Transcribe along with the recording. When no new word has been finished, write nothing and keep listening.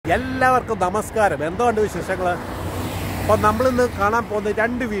എല്ലാവർക്കും നമസ്കാരം. എന്തുകൊണ്ട് വിശേഷങ്ങൾ? അപ്പോൾ നമ്മളിന്ന് കാണാൻ പോകുന്ന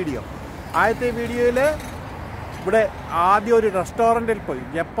രണ്ട് വീഡിയോ. ആദ്യത്തെ വീഡിയോയിൽ ഇവിടെ ആദ്യം ഒരു റെസ്റ്റോറൻറ്റിൽ പോയി,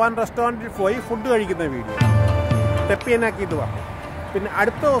 ജപ്പാൻ റെസ്റ്റോറൻറ്റിൽ പോയി ഫുഡ് കഴിക്കുന്ന വീഡിയോ, തെപ്പിയനാക്കി എന്ന് പറഞ്ഞു. പിന്നെ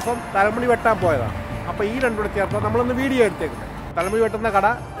അടുത്ത ദിവസം തലമുടി വെട്ടാൻ പോയതാണ്. അപ്പോൾ ഈ രണ്ടും കൂടെ ചേർത്ത് നമ്മളിന്ന് വീഡിയോ എടുത്തേക്കുന്നത്. തലമുടി വെട്ടുന്ന കട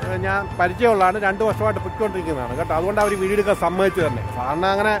ഞാൻ പരിചയമുള്ളതാണ്, 2 വർഷമായിട്ട് പൊയ്ക്കൊണ്ടിരിക്കുന്നതാണ് കേട്ടോ. അതുകൊണ്ട് അവർ വീഡിയോ എടുക്കാൻ സമ്മതിച്ചു തന്നെ. സാറിന്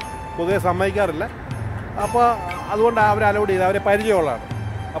അങ്ങനെ പൊതുവെ സമ്മതിക്കാറില്ല. അപ്പോൾ അതുകൊണ്ട് അവർ അലൗഡ് ചെയ്ത്, അവരെ പരിചയമുള്ളതാണ്.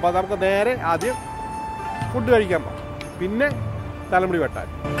 അപ്പോൾ നമുക്ക് നേരെ ആദ്യം ഫുഡ് കഴിക്കാൻ പോകാം, പിന്നെ തലമുടി വെട്ടാൻ.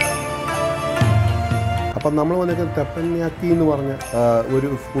 അപ്പം നമ്മൾ വന്നിരിക്കുന്നത് തെപ്പന്യാക്കി എന്ന് പറഞ്ഞ ഒരു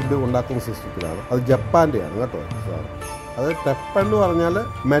ഫുഡ് ഉണ്ടാക്കുന്ന സിസ്റ്റത്തിലാണ്. അത് ജപ്പാൻ്റെയാണ് കേട്ടോ സാർ. അത് തെപ്പൻ എന്ന് പറഞ്ഞാൽ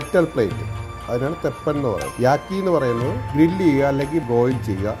മെറ്റൽ പ്ലേറ്റ്, അതിനാണ് തെപ്പൻ എന്ന് പറയുന്നത്. യാക്കി എന്ന് പറയുന്നത് ഗ്രില്ല് ചെയ്യുക അല്ലെങ്കിൽ ബ്രോയിൽ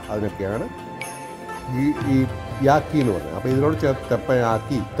ചെയ്യുക, അതിനൊക്കെയാണ് ഈ യാക്കി എന്ന് പറയുന്നത്. അപ്പോൾ ഇതിനോട് ചേർത്ത്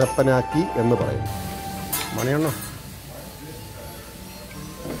തെപ്പനാക്കി എന്ന് പറയുന്നു. മണിയണ്ണോ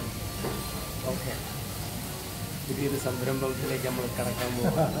പുതിയൊരു സംരംഭത്തിലേക്ക് നമ്മൾ കടക്കാൻ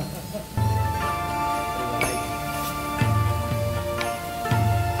പോകും.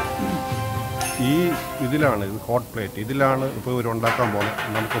 ഈ ഇതിലാണ്, ഇത് ഹോട്ട് പ്ലേറ്റ്, ഇതിലാണ് ഇപ്പോൾ ഇവർ ഉണ്ടാക്കാൻ പോകുന്നത്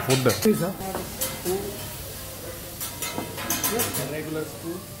നമുക്ക് ഫുഡ്.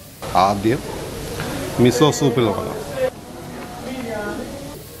 ആദ്യം മിസോ സൂപ്പിൽ തുടങ്ങാം.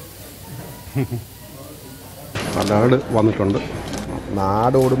 നാട് വന്നിട്ടുണ്ട്.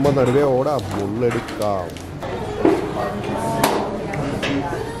 നാട് ഓടുമ്പോൾ നടുവേ ഓടാം, മുള്ളെടുക്കാം.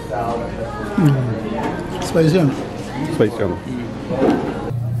 സ്പൈസിയാണ്.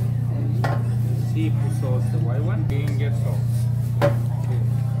 Seafood sauce, the white one, ginger sauce.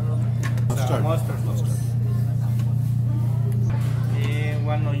 Mustard.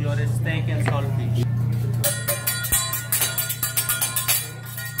 One of your steak and saltfish.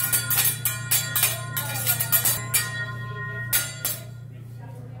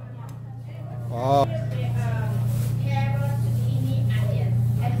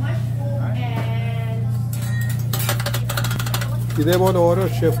 ഇതേപോലെ ഓരോ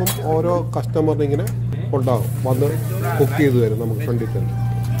ഷെഫും ഓരോ കസ്റ്റമറിന് ഇങ്ങനെ ഉണ്ടാകും, വന്ന് കുക്ക് ചെയ്ത് തരും നമുക്ക് ഫ്രണ്ടിൽ തന്നെ.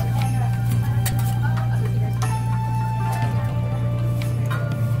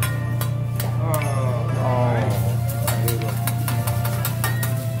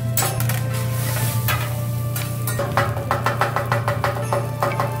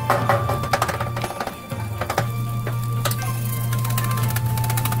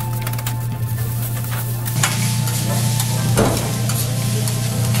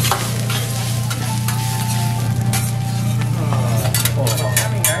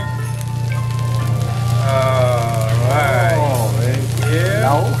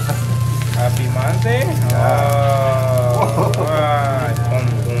 Happy Monday.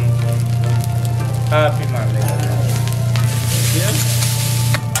 Happy Monday. Yeah.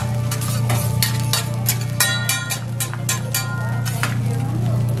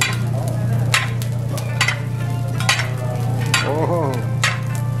 Oh.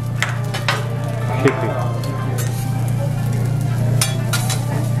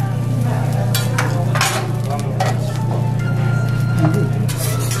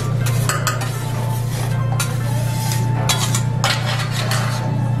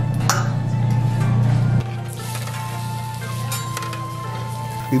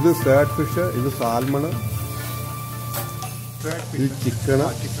 ഇത് സാഡ് ഫിഷ്, ഇത് സാൽമണ്, ഇത് ചിക്കണ്,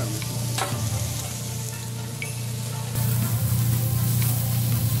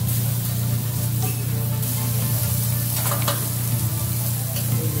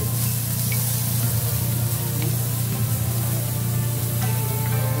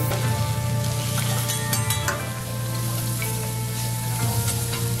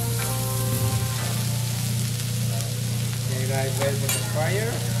 Guys, wait for the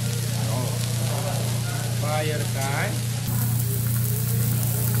fire. Fire time.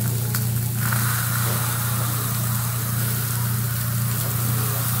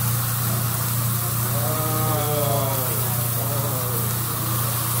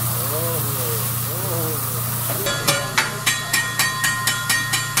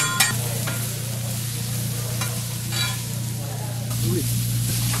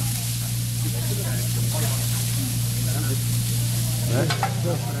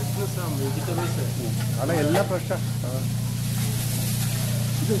 അവിടെ എല്ലാം ഫ്രഷാ.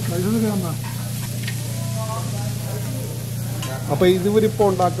 അപ്പോൾ ഇതിവരിപ്പോൾ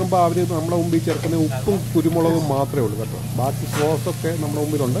ഉണ്ടാക്കുമ്പോൾ അവർ നമ്മുടെ മുമ്പിൽ ചേർക്കുന്ന ഉപ്പും കുരുമുളകും മാത്രമേ ഉള്ളൂ കേട്ടോ. ബാക്കി സോസൊക്കെ നമ്മുടെ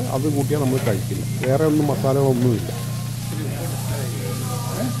മുമ്പിലുണ്ട്, അത് കൂട്ടിയാൽ നമ്മൾ കഴിക്കില്ല. വേറെ ഒന്നും മസാലകളൊന്നുമില്ല.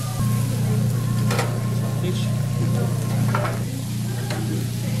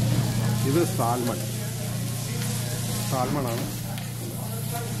 ഇത് സാൽമൺ, സാൽമണാണ്.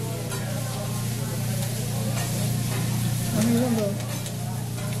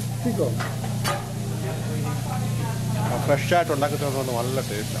 ഫ്രഷായിട്ട് ഉണ്ടാക്കി തരുന്നതുകൊണ്ട് നല്ല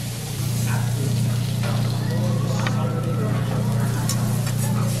ടേസ്റ്റാണ്.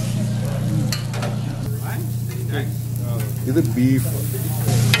 ഇത് beef.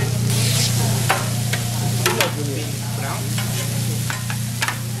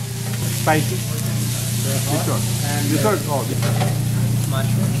 Spicy. This one. This one. Oh, this one.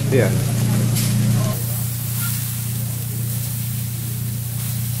 Mushroom. Yeah.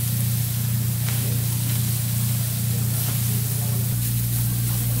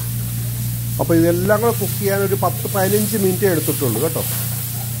 അപ്പോൾ ഇതെല്ലാം കൂടെ കുക്ക് ചെയ്യാൻ ഒരു 10-15 മിനിറ്റ് എടുത്തിട്ടുള്ളൂ കേട്ടോ.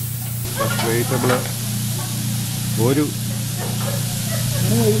 വെജിറ്റബിൾ ഒരു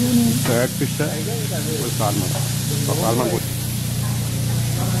ഫാറ്റ് ഫിഷ് ഒരു സാൽമൺ പോയി.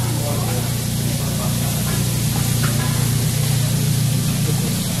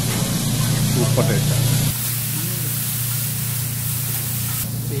 സൂപ്പർ ടേസ്റ്റാണ്.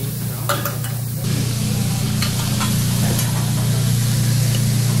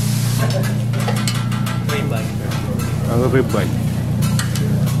 അത് റിബായി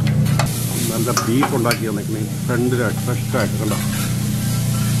നല്ല ബീഫ് ഉണ്ടാക്കി വന്നേക്കണേ ഫ്രണ്ടിലായിട്ട് ഫ്രഷായിട്ട് കണ്ടോ.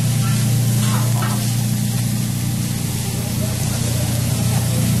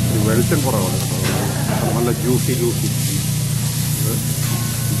 വെളിച്ചം കുറവാണ് കേട്ടോ. നല്ല ജ്യൂസി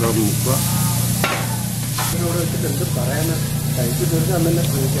മുക്കുക. ഇതിനോട് വെച്ചിട്ട് എന്ത് പറയാനാ, കഴിച്ചു തീർക്കാൻ തന്നെ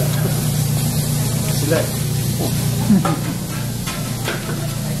ചോദിക്കാം ഇല്ലേ.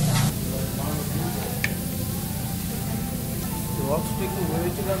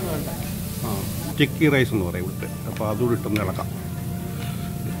 ചിക്കി റൈസ് എന്ന് പറയും ഇവിടുത്തെ. അപ്പോൾ അതുകൂടി ഇട്ടൊന്ന് ഇളക്കാം.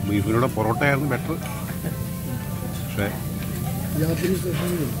 ബീഫിനോട് പൊറോട്ടയായിരുന്നു ബെറ്റർ. പക്ഷേ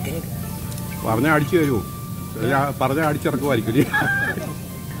പറഞ്ഞാൽ അടിച്ചു തരുമോ? പറഞ്ഞാൽ അടിച്ചിറക്കുമായിരിക്കും.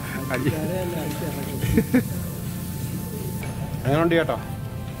 എങ്ങനെയുണ്ട് ചേട്ടാ?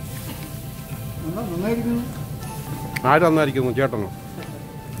 ആര് നന്നായിരിക്കുന്നു? ചേട്ടനോ?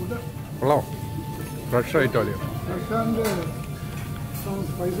 കൊള്ളോ? ഫ്രഷ് ആയിട്ടോ? അല്ലേ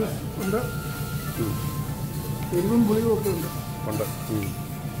ഉണ്ട്.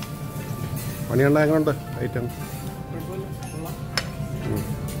 പണിയുണ്ട എങ്ങനെയുണ്ട് ഐറ്റം?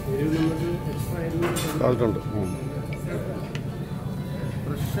 അതുണ്ട്.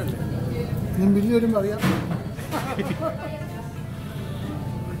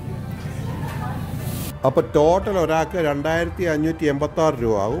 അപ്പോൾ ടോട്ടൽ ഒരാൾക്ക് 2586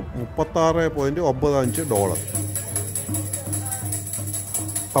 രൂപ ആകും. $36.95.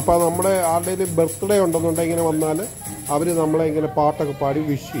 അപ്പോൾ നമ്മുടെ ആരുടെയും ബർത്ത്ഡേ ഉണ്ടെന്നുണ്ടെങ്കിൽ ഇങ്ങനെ വന്നാൽ അവർ നമ്മളെ ഇങ്ങനെ പാട്ടൊക്കെ പാടി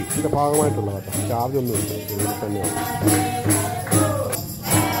വിഷ് ചെയ്യും. ഇതിൻ്റെ ഭാഗമായിട്ടുള്ള കേട്ടോ. ചാർജ് ഒന്നുമില്ല. ഇതിൽ തന്നെയാണ്.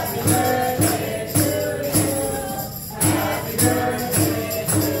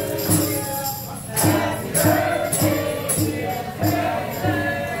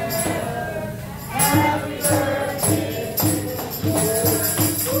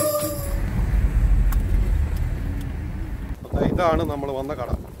 ഇതാണ് നമ്മൾ വന്ന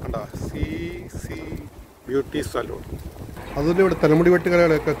കട. കണ്ട സി ബ്യൂട്ടി സലൂൺ. അതുപോലെ ഇവിടെ തലമുടി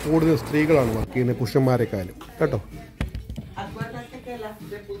വെട്ടുകടകളൊക്കെ കൂടുതൽ സ്ത്രീകളാണ് വർക്ക് ചെയ്യുന്നത്, പുരുഷന്മാരെക്കാളും കേട്ടോ.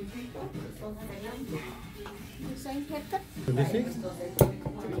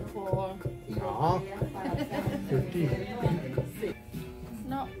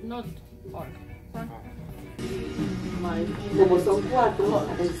 Como son 4,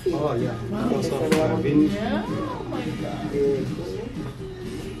 sí. Oh, yeah. Also,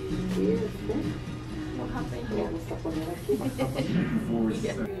 Vamos a poner aquí.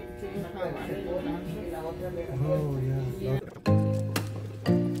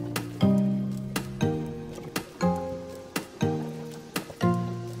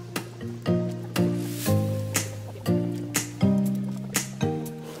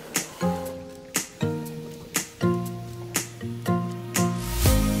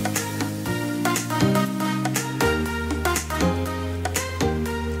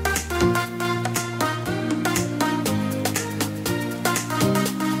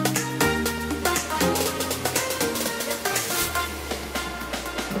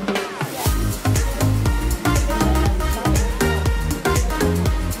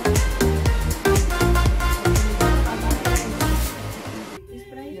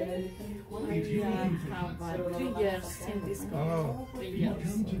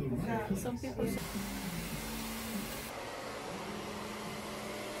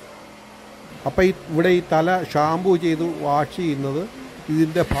 അപ്പോൾ ഇവിടെ ഈ തല ഷാമ്പൂ ചെയ്ത് വാഷ് ചെയ്യുന്നത്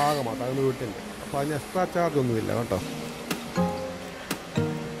ഇതിൻ്റെ ഭാഗമാണ് അതിന് വീട്ടിൻ്റെ. അപ്പോൾ അതിന് എക്സ്ട്രാ ചാർജ് ഒന്നുമില്ല കേട്ടോ.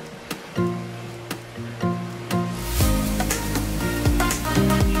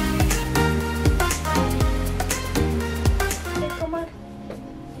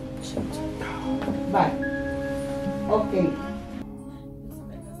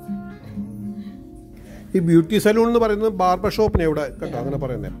 ഈ ബ്യൂട്ടി സലൂൺ എന്ന് പറയുന്നത് ബാർബർ ഷോപ്പിനെ ഇവിടെ കേട്ടോ അങ്ങനെ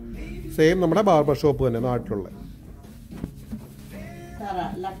പറയുന്നത്. സെയിം നമ്മുടെ ബാർബർ ഷോപ്പ് തന്നെ നാട്ടിലുള്ള.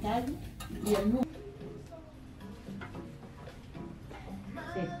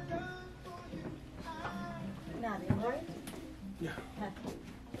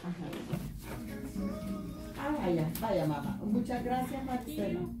 Vaya, vaya mamá. Muchas gracias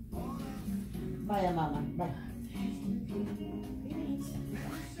Marcelo. Vaya mamá, vaya.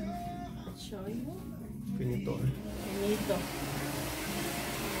 Finito. Finito.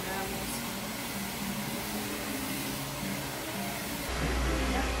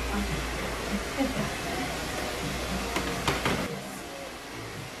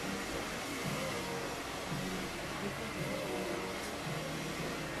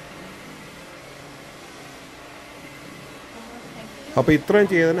 അപ്പോൾ ഇത്രയും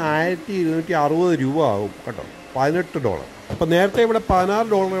ചെയ്തതിന് $1260 ആകും കേട്ടോ, $18. അപ്പോൾ നേരത്തെ ഇവിടെ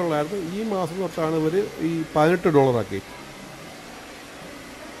 $16 ഉള്ളായിരുന്നു. ഈ മാസം തൊട്ടാണ് ഇവർ ഈ $18 ആക്കി.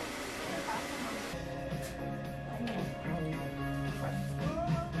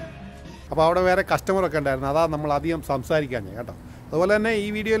 അപ്പോൾ അവിടെ വേറെ കസ്റ്റമറൊക്കെ ഉണ്ടായിരുന്നു, അതാ നമ്മൾ അധികം സംസാരിക്കാൻ കേട്ടോ. അതുപോലെ തന്നെ ഈ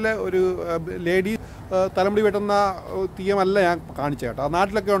വീഡിയോയിൽ ഒരു ലേഡി തലമുടി വെട്ടുന്ന തീയമല്ല ഞാൻ കാണിച്ചത് കേട്ടോ.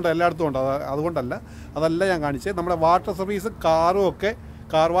 നാട്ടിലൊക്കെ ഉണ്ട്, എല്ലായിടത്തും ഉണ്ട്, അതുകൊണ്ടല്ല, അതല്ല ഞാൻ കാണിച്ചത്. നമ്മുടെ വാട്ടർ സർവീസ് കാറും ഒക്കെ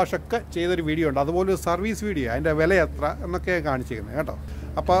കാർ വാഷൊക്കെ ചെയ്തൊരു വീഡിയോ ഉണ്ട്, അതുപോലെ സർവീസ് വീഡിയോ, അതിൻ്റെ വില എത്ര എന്നൊക്കെ കാണിച്ചിരിക്കുന്നത് കേട്ടോ.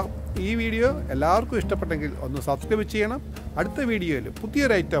 അപ്പോൾ ഈ വീഡിയോ എല്ലാവർക്കും ഇഷ്ടപ്പെട്ടെങ്കിൽ ഒന്ന് സബ്സ്ക്രൈബ് ചെയ്യണം. അടുത്ത വീഡിയോയിൽ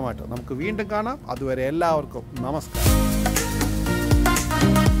പുതിയൊരു ഐറ്റമായിട്ട് നമുക്ക് വീണ്ടും കാണാം. അതുവരെ എല്ലാവർക്കും നമസ്കാരം.